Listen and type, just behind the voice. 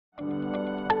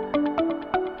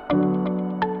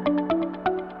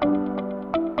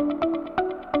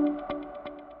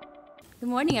Good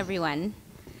morning, everyone.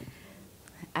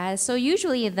 So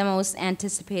usually the most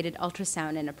anticipated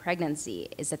ultrasound in a pregnancy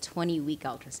is a 20-week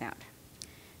ultrasound.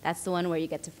 That's the one where you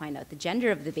get to find out the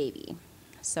gender of the baby.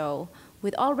 So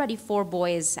with already 4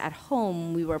 boys at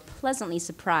home, we were pleasantly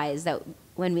surprised that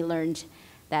when we learned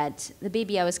that the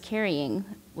baby I was carrying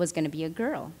was going to be a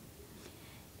girl.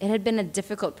 It had been a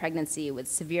difficult pregnancy with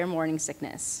severe morning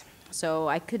sickness. So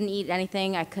I couldn't eat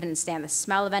anything, I couldn't stand the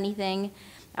smell of anything.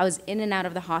 I was in and out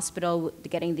of the hospital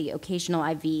getting the occasional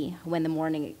IV when the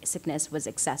morning sickness was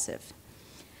excessive.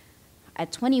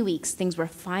 At 20 weeks, things were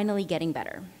finally getting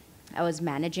better. I was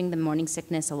managing the morning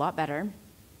sickness a lot better.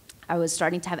 I was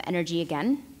starting to have energy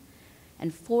again.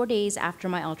 And 4 days after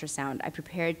my ultrasound, I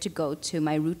prepared to go to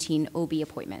my routine OB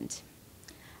appointment.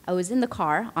 I was in the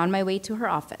car on my way to her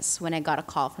office when I got a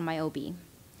call from my OB.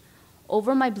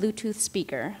 Over my Bluetooth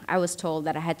speaker, I was told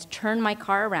that I had to turn my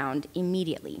car around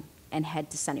immediately and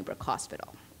head to Sunnybrook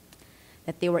Hospital,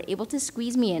 that they were able to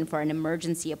squeeze me in for an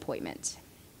emergency appointment.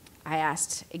 I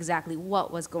asked exactly what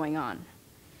was going on.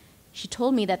 She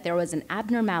told me that there was an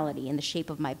abnormality in the shape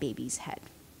of my baby's head.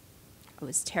 I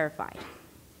was terrified.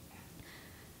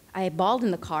 I bawled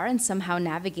in the car and somehow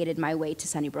navigated my way to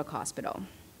Sunnybrook Hospital.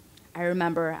 I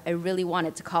remember I really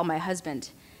wanted to call my husband,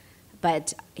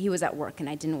 but he was at work and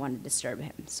I didn't want to disturb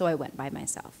him, so I went by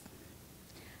myself.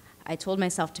 I told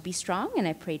myself to be strong, and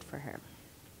I prayed for her.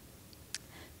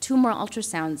 2 more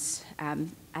ultrasounds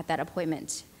at that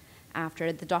appointment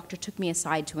after, the doctor took me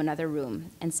aside to another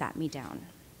room and sat me down.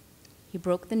 He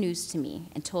broke the news to me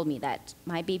and told me that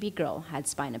my baby girl had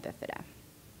spina bifida.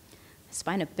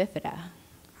 Spina bifida?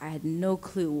 I had no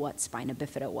clue what spina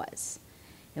bifida was.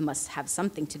 It must have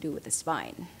something to do with the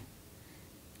spine.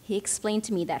 He explained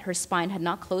to me that her spine had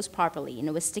not closed properly and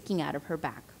it was sticking out of her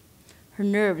back. Her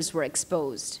nerves were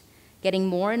exposed, getting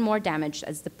more and more damaged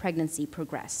as the pregnancy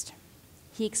progressed.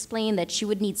 He explained that she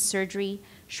would need surgery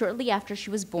shortly after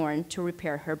she was born to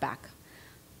repair her back,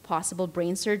 possible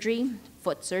brain surgery,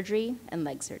 foot surgery, and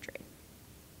leg surgery.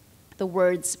 The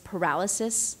words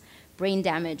paralysis, brain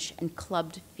damage, and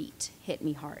clubbed feet hit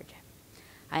me hard.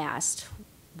 I asked,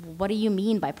 what do you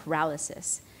mean by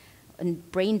paralysis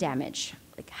and brain damage?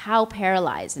 Like, how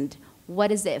paralyzed, and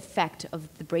what is the effect of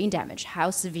the brain damage? How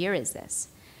severe is this?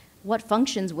 What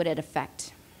functions would it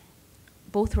affect?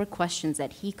 Both were questions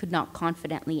that he could not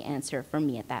confidently answer for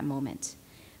me at that moment.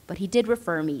 But he did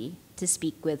refer me to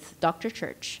speak with Dr.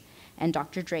 Church and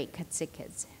Dr. Drake at Sick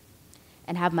Kids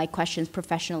and have my questions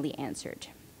professionally answered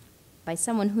by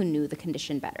someone who knew the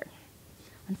condition better.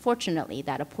 Unfortunately,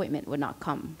 that appointment would not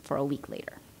come for a week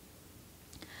later.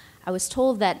 I was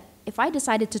told that if I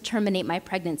decided to terminate my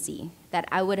pregnancy, that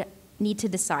I would need to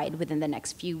decide within the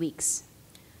next few weeks.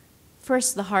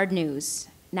 First, the hard news,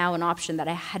 now an option that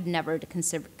I had never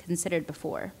considered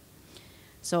before.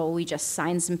 So we just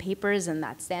signed some papers and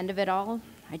that's the end of it all.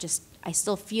 I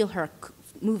still feel her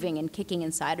moving and kicking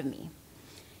inside of me.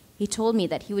 He told me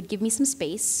that he would give me some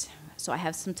space so I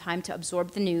have some time to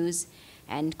absorb the news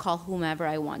and call whomever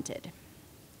I wanted.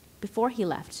 Before he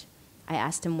left, I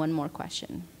asked him one more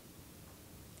question.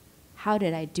 How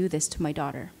did I do this to my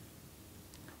daughter?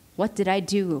 What did I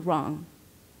do wrong?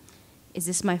 Is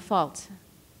this my fault?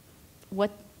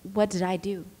 What did I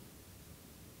do?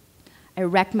 I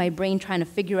racked my brain trying to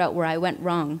figure out where I went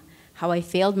wrong, how I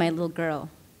failed my little girl,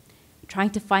 trying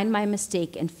to find my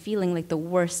mistake and feeling like the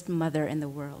worst mother in the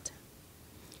world.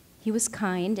 He was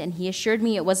kind and he assured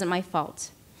me it wasn't my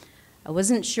fault. I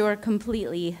wasn't sure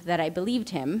completely that I believed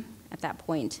him at that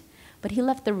point, but he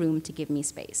left the room to give me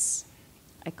space.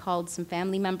 I called some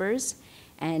family members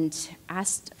and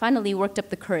finally worked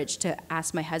up the courage to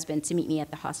ask my husband to meet me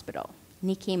at the hospital, and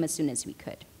he came as soon as we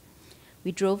could.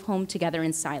 We drove home together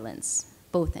in silence,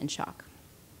 both in shock.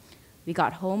 We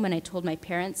got home and I told my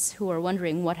parents, who were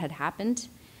wondering what had happened.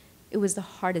 It was the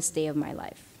hardest day of my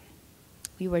life.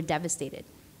 We were devastated.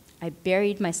 I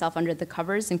buried myself under the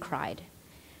covers and cried.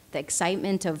 The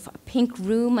excitement of a pink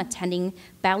room, attending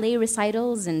ballet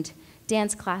recitals and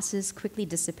dance classes quickly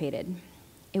dissipated.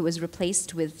 It was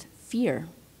replaced with fear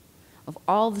of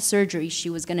all the surgery she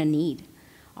was going to need,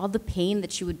 all the pain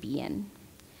that she would be in,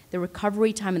 the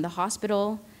recovery time in the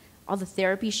hospital, all the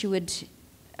therapy she would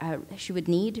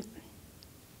need.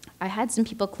 I had some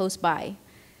people close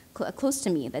to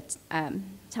me that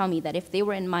tell me that if they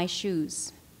were in my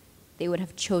shoes, they would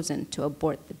have chosen to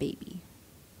abort the baby.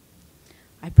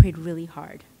 I prayed really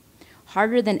hard,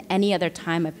 harder than any other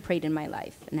time I've prayed in my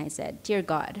life, and I said, "Dear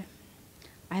God,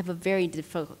 I have a very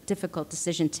difficult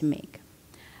decision to make.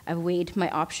 I've weighed my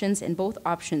options, and both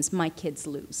options my kids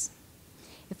lose.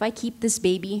 If I keep this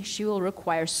baby, she will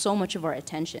require so much of our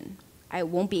attention. I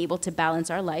won't be able to balance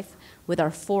our life with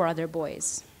our 4 other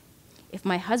boys. If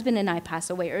my husband and I pass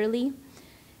away early,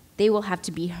 they will have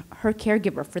to be her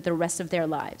caregiver for the rest of their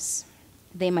lives.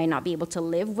 They might not be able to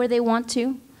live where they want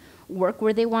to, work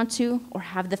where they want to, or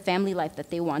have the family life that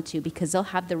they want to because they'll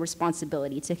have the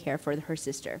responsibility to care for her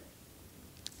sister.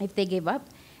 If they give up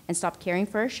and stop caring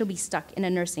for her, she'll be stuck in a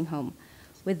nursing home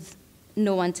with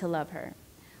no one to love her.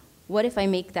 What if I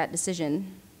make that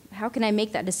decision? How can I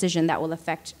make that decision that will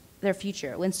affect their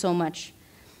future when so much,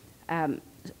 when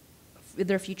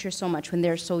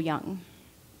they're so young?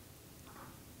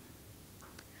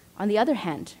 On the other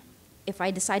hand, if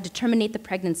I decide to terminate the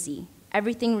pregnancy,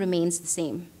 everything remains the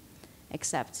same,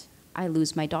 except I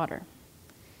lose my daughter.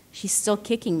 She's still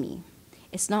kicking me.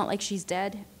 It's not like she's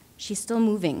dead. She's still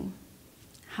moving.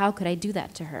 How could I do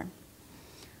that to her?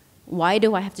 Why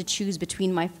do I have to choose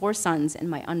between my 4 sons and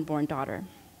my unborn daughter?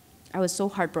 I was so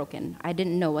heartbroken, I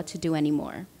didn't know what to do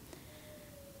anymore.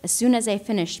 As soon as I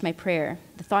finished my prayer,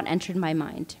 the thought entered my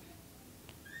mind.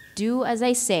 Do as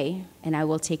I say, and I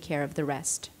will take care of the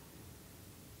rest.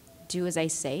 Do as I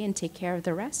say and take care of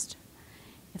the rest?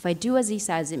 If I do as he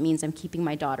says, it means I'm keeping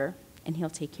my daughter, and he'll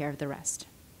take care of the rest.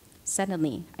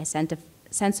 Suddenly, I sent a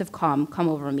sense of calm come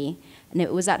over me, and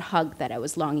it was that hug that I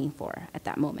was longing for at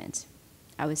that moment.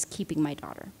 I was keeping my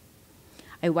daughter.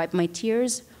 I wiped my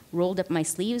tears, rolled up my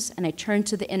sleeves, and I turned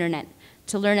to the internet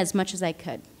to learn as much as I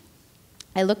could.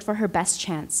 I looked for her best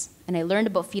chance, and I learned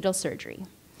about fetal surgery.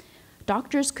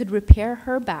 Doctors could repair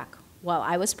her back while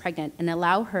I was pregnant and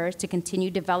allow her to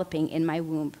continue developing in my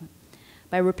womb.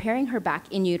 By repairing her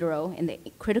back in utero in the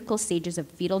critical stages of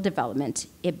fetal development,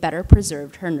 it better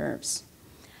preserved her nerves.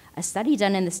 A study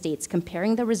done in the States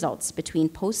comparing the results between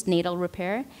postnatal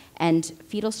repair and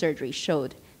fetal surgery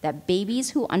showed that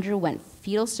babies who underwent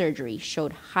fetal surgery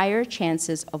showed higher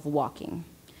chances of walking,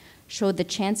 showed the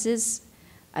chances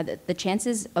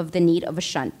of the need of a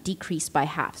shunt decreased by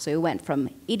half, so it went from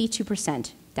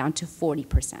 82% down to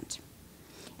 40%.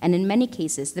 And in many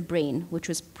cases, the brain, which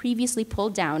was previously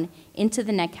pulled down into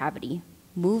the neck cavity,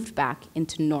 moved back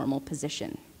into normal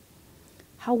position.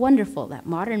 How wonderful that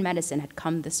modern medicine had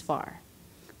come this far.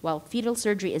 While fetal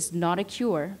surgery is not a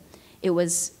cure,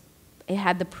 it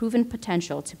had the proven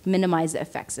potential to minimize the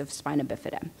effects of spina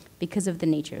bifida because of the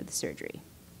nature of the surgery.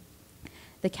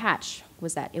 The catch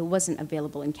was that it wasn't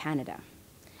available in Canada,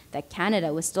 that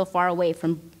Canada was still far away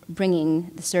from bringing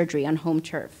the surgery on home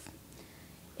turf.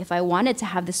 If I wanted to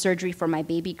have the surgery for my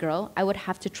baby girl, I would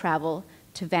have to travel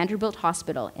to Vanderbilt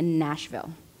Hospital in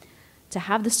Nashville to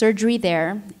have the surgery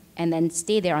there and then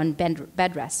stay there on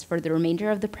bed rest for the remainder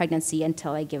of the pregnancy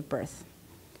until I give birth.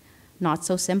 Not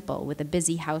so simple with a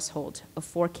busy household of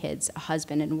 4 kids, a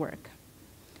husband, and work.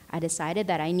 I decided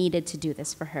that I needed to do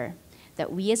this for her,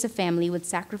 that we as a family would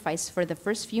sacrifice for the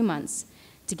first few months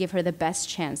to give her the best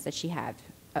chance that she had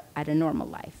at a normal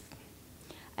life.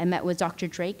 I met with Dr.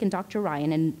 Drake and Dr.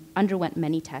 Ryan and underwent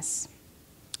many tests.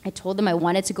 I told them I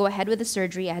wanted to go ahead with the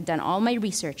surgery. I had done all my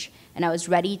research, and I was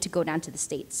ready to go down to the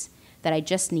States, that I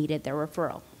just needed their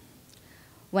referral.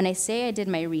 When I say I did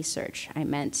my research, I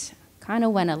meant kind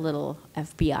of went a little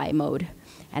FBI mode,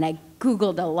 and I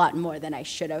Googled a lot more than I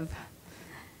should have.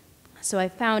 So I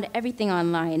found everything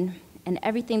online, and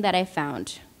everything that I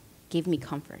found gave me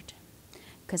comfort,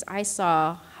 because I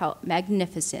saw how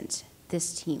magnificent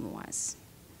this team was.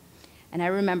 And I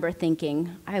remember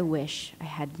thinking, I wish I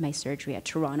had my surgery at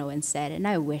Toronto instead, and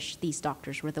I wish these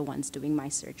doctors were the ones doing my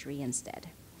surgery instead.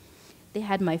 They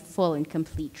had my full and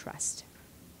complete trust.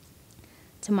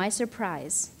 To my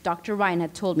surprise, Dr. Ryan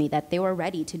had told me that they were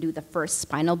ready to do the first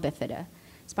spina bifida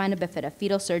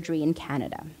fetal surgery in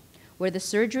Canada, where the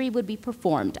surgery would be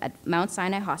performed at Mount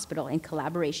Sinai Hospital in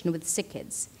collaboration with Sick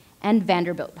Kids and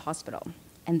Vanderbilt Hospital.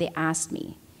 And they asked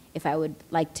me if I would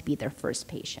like to be their first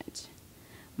patient.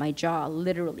 My jaw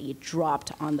literally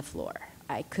dropped on the floor.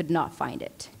 I could not find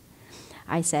it.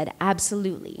 I said,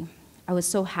 absolutely. I was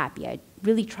so happy. I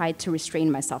really tried to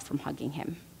restrain myself from hugging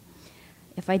him.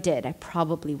 If I did, I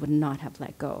probably would not have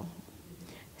let go.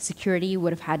 Security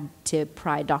would have had to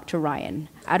pry Dr. Ryan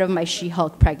out of my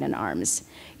She-Hulk pregnant arms.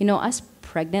 You know, us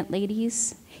pregnant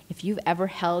ladies, if you've ever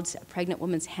held a pregnant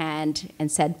woman's hand and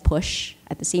said push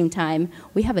at the same time,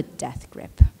 we have a death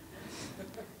grip.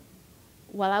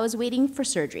 While I was waiting for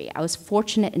surgery, I was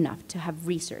fortunate enough to have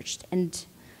researched and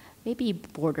maybe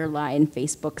borderline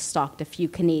Facebook stalked a few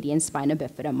Canadian spina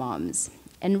bifida moms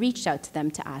and reached out to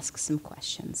them to ask some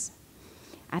questions.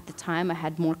 At the time, I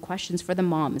had more questions for the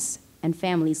moms and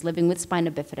families living with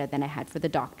spina bifida than I had for the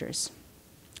doctors.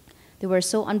 They were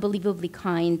so unbelievably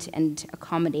kind and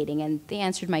accommodating, and they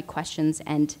answered my questions,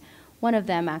 and one of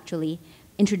them actually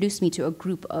introduced me to a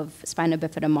group of spina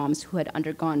bifida moms who had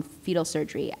undergone fetal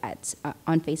surgery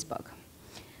on Facebook.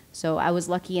 So I was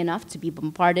lucky enough to be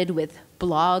bombarded with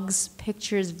blogs,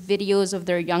 pictures, videos of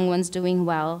their young ones doing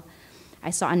well. I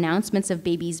saw announcements of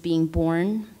babies being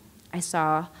born. I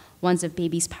saw ones of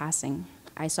babies passing.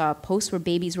 I saw posts where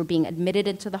babies were being admitted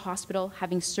into the hospital,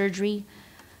 having surgery,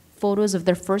 photos of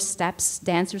their first steps,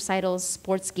 dance recitals,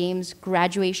 sports games,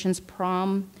 graduations,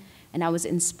 prom, and I was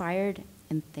inspired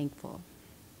and thankful.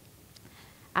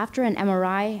 After an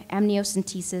MRI,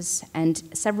 amniocentesis, and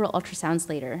several ultrasounds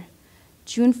later,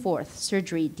 June 4th,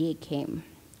 surgery day came,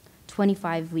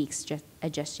 25 weeks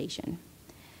gestation.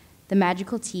 The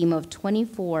magical team of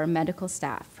 24 medical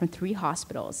staff from 3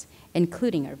 hospitals,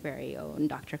 including our very own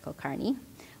Dr. Kulkarni,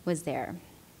 was there.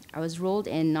 I was rolled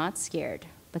in, not scared,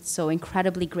 but so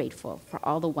incredibly grateful for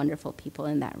all the wonderful people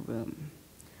in that room.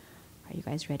 Are you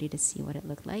guys ready to see what it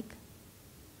looked like?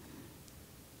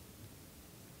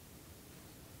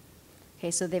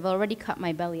 Okay, so they've already cut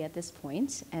my belly at this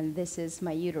point, and this is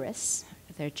my uterus.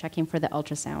 They're checking for the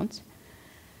ultrasound,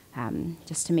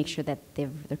 just to make sure that they're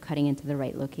cutting into the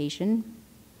right location.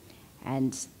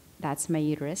 And that's my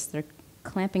uterus. They're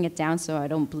clamping it down so I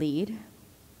don't bleed.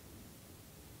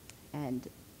 And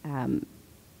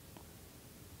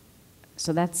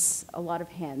so that's a lot of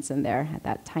hands in there at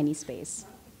that tiny space.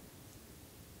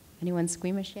 Anyone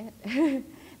squeamish yet?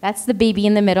 That's the baby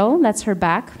in the middle. That's her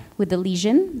back with the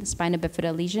lesion, the spina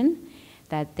bifida lesion,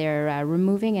 that they're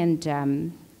removing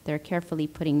and they're carefully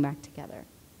putting back together.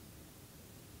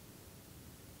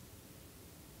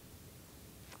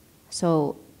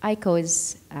 So ICO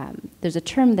is, there's a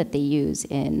term that they use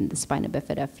in the spina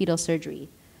bifida fetal surgery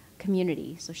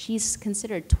community. So she's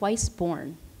considered twice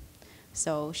born.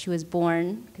 So she was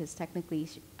born, because technically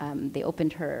they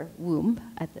opened her womb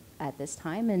at this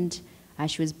time, and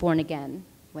she was born again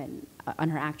on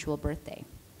her actual birthday.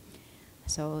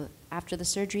 So after the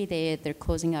surgery, they're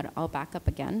closing out all back up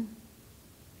again.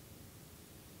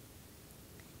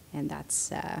 And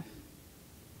that's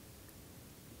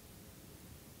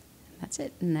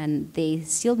it. And then they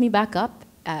sealed me back up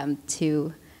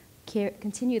to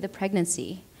continue the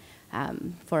pregnancy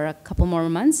for a couple more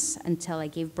months until I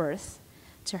gave birth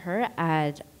to her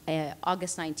at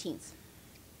August 19th.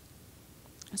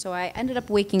 So I ended up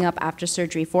waking up after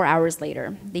surgery 4 hours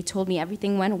later. They told me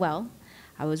everything went well.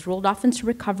 I was rolled off into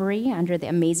recovery under the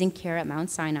amazing care at Mount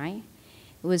Sinai.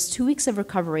 It was 2 weeks of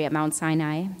recovery at Mount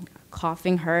Sinai.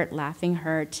 Coughing hurt, laughing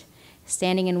hurt.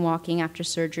 Standing and walking after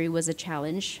surgery was a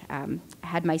challenge. I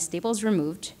had my staples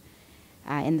removed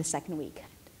in the 2nd week.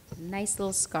 Nice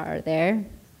little scar there.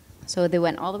 So they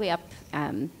went all the way up,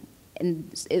 and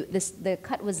the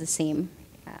cut was the same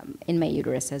in my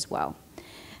uterus as well.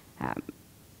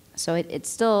 So it's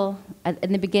still,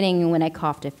 in the beginning when I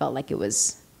coughed, it felt like it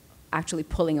was actually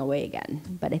pulling away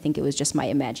again, but I think it was just my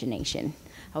imagination.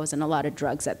 I was on a lot of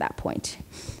drugs at that point.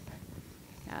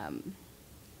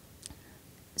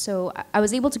 So I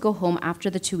was able to go home after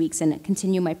the 2 weeks and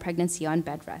continue my pregnancy on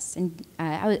bed rest. And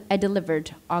I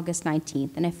delivered August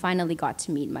 19th, and I finally got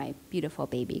to meet my beautiful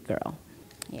baby girl.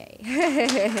 Yay.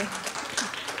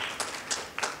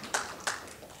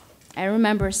 I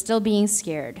remember still being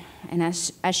scared, and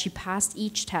as she passed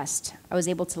each test, I was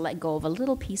able to let go of a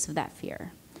little piece of that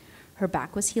fear. Her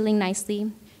back was healing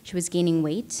nicely. She was gaining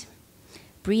weight.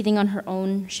 Breathing on her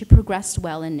own, she progressed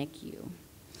well in NICU.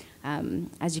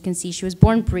 As you can see, she was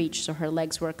born breech, so her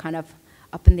legs were kind of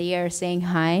up in the air saying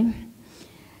hi.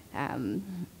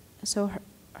 So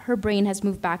her brain has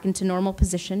moved back into normal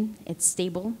position. It's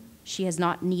stable. She has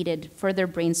not needed further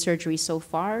brain surgery so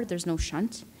far. There's no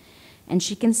shunt. And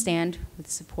she can stand with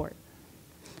support.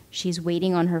 She's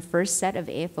waiting on her first set of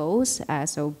AFOs,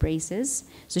 so braces,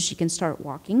 so she can start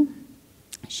walking.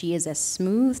 She is a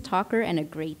smooth talker and a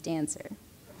great dancer.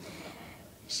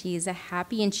 She is a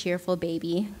happy and cheerful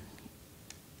baby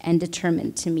and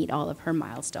determined to meet all of her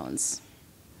milestones.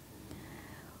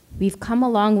 We've come a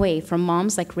long way from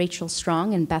moms like Rachel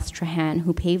Strong and Beth Trahan,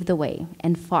 who paved the way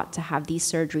and fought to have these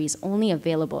surgeries only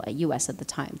available at US at the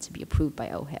time to be approved by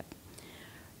OHIP.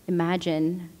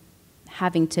 Imagine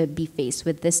having to be faced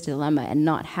with this dilemma and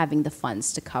not having the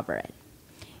funds to cover it.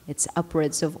 It's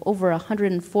upwards of over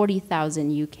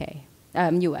 140,000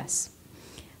 US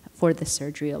for the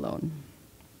surgery alone.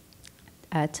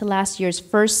 To last year's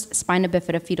first spina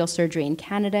bifida fetal surgery in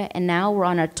Canada, and now we're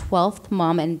on our 12th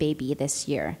mom and baby this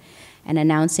year, and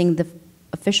announcing the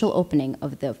official opening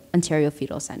of the Ontario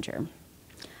Fetal Centre.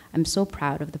 I'm so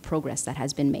proud of the progress that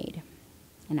has been made.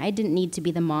 And I didn't need to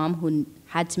be the mom who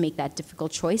had to make that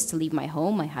difficult choice to leave my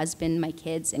home, my husband, my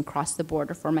kids, and cross the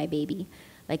border for my baby,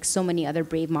 like so many other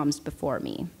brave moms before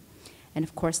me. And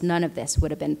of course, none of this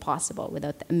would have been possible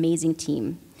without the amazing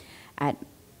team at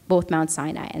both Mount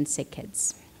Sinai and Sick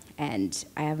Kids. And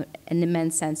I have an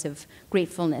immense sense of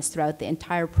gratefulness throughout the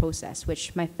entire process,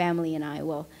 which my family and I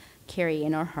will carry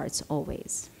in our hearts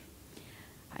always.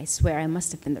 I swear I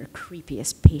must have been their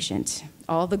creepiest patient.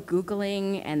 All the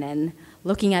Googling and then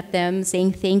looking at them,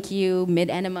 saying thank you,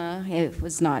 mid-enema, it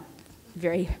was not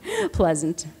very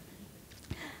pleasant.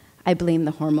 I blame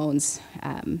the hormones.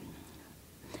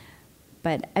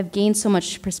 But I've gained so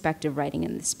much perspective writing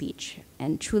in the speech,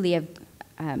 and truly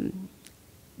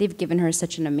they've given her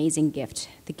such an amazing gift,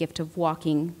 the gift of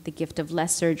walking, the gift of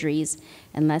less surgeries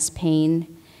and less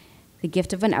pain, the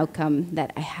gift of an outcome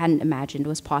that I hadn't imagined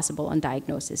was possible on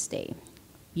diagnosis day.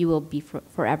 You will be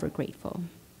forever grateful.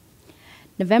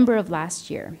 November of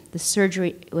last year, the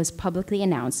surgery was publicly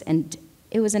announced, and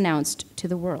it was announced to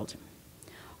the world.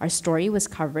 Our story was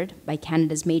covered by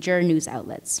Canada's major news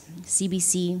outlets,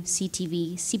 CBC,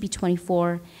 CTV,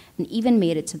 CP24, and even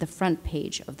made it to the front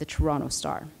page of the Toronto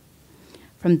Star.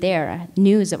 From there,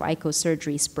 news of ICO's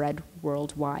surgery spread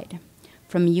worldwide,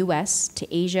 from US to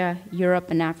Asia,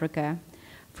 Europe, and Africa.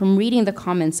 From reading the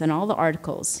comments on all the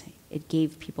articles, it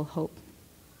gave people hope.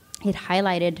 It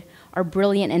highlighted our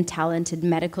brilliant and talented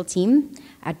medical team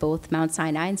at both Mount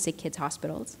Sinai and Sick Kids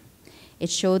hospitals. It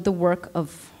showed the work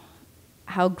of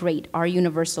how great our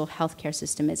universal healthcare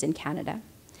system is in Canada.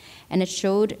 And it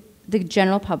showed the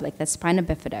general public that spina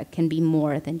bifida can be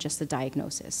more than just a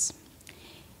diagnosis.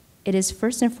 It is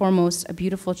first and foremost a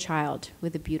beautiful child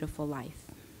with a beautiful life.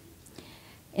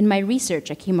 In my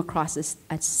research, I came across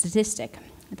a statistic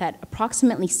that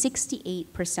approximately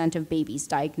 68% of babies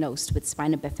diagnosed with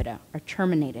spina bifida are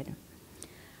terminated.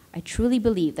 I truly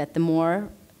believe that the more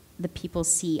the people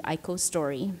see Aiko's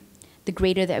story, the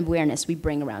greater the awareness we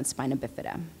bring around spina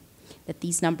bifida, that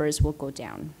these numbers will go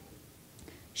down.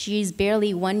 She's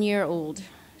barely 1 year old.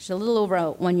 She's a little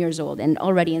over 1 year old and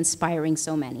already inspiring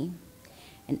so many.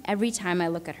 And every time I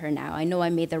look at her now, I know I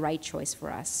made the right choice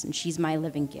for us, and she's my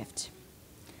living gift.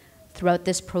 Throughout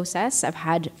this process, I've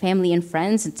had family and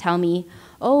friends tell me,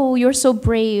 "Oh, you're so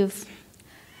brave."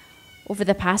 Over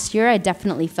the past year, I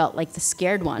definitely felt like the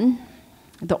scared one,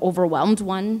 the overwhelmed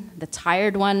one, the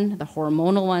tired one, the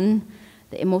hormonal one,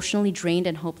 the emotionally drained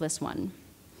and hopeless one.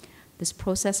 This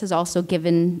process has also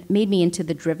made me into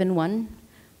the driven one,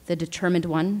 the determined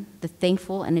one, the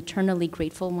thankful and eternally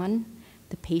grateful one,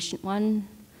 the patient one,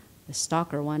 the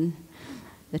stalker one,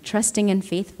 the trusting and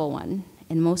faithful one,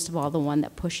 and most of all, the one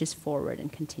that pushes forward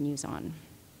and continues on.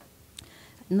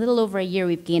 In a little over a year,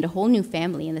 we've gained a whole new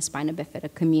family in the spina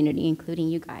bifida community, including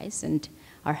you guys and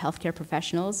our healthcare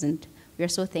professionals, and we are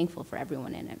so thankful for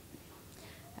everyone in it.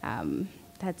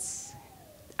 That's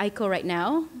Aiko right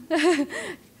now.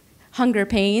 Hunger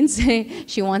pains.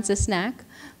 She wants a snack.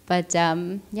 But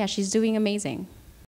yeah, she's doing amazing.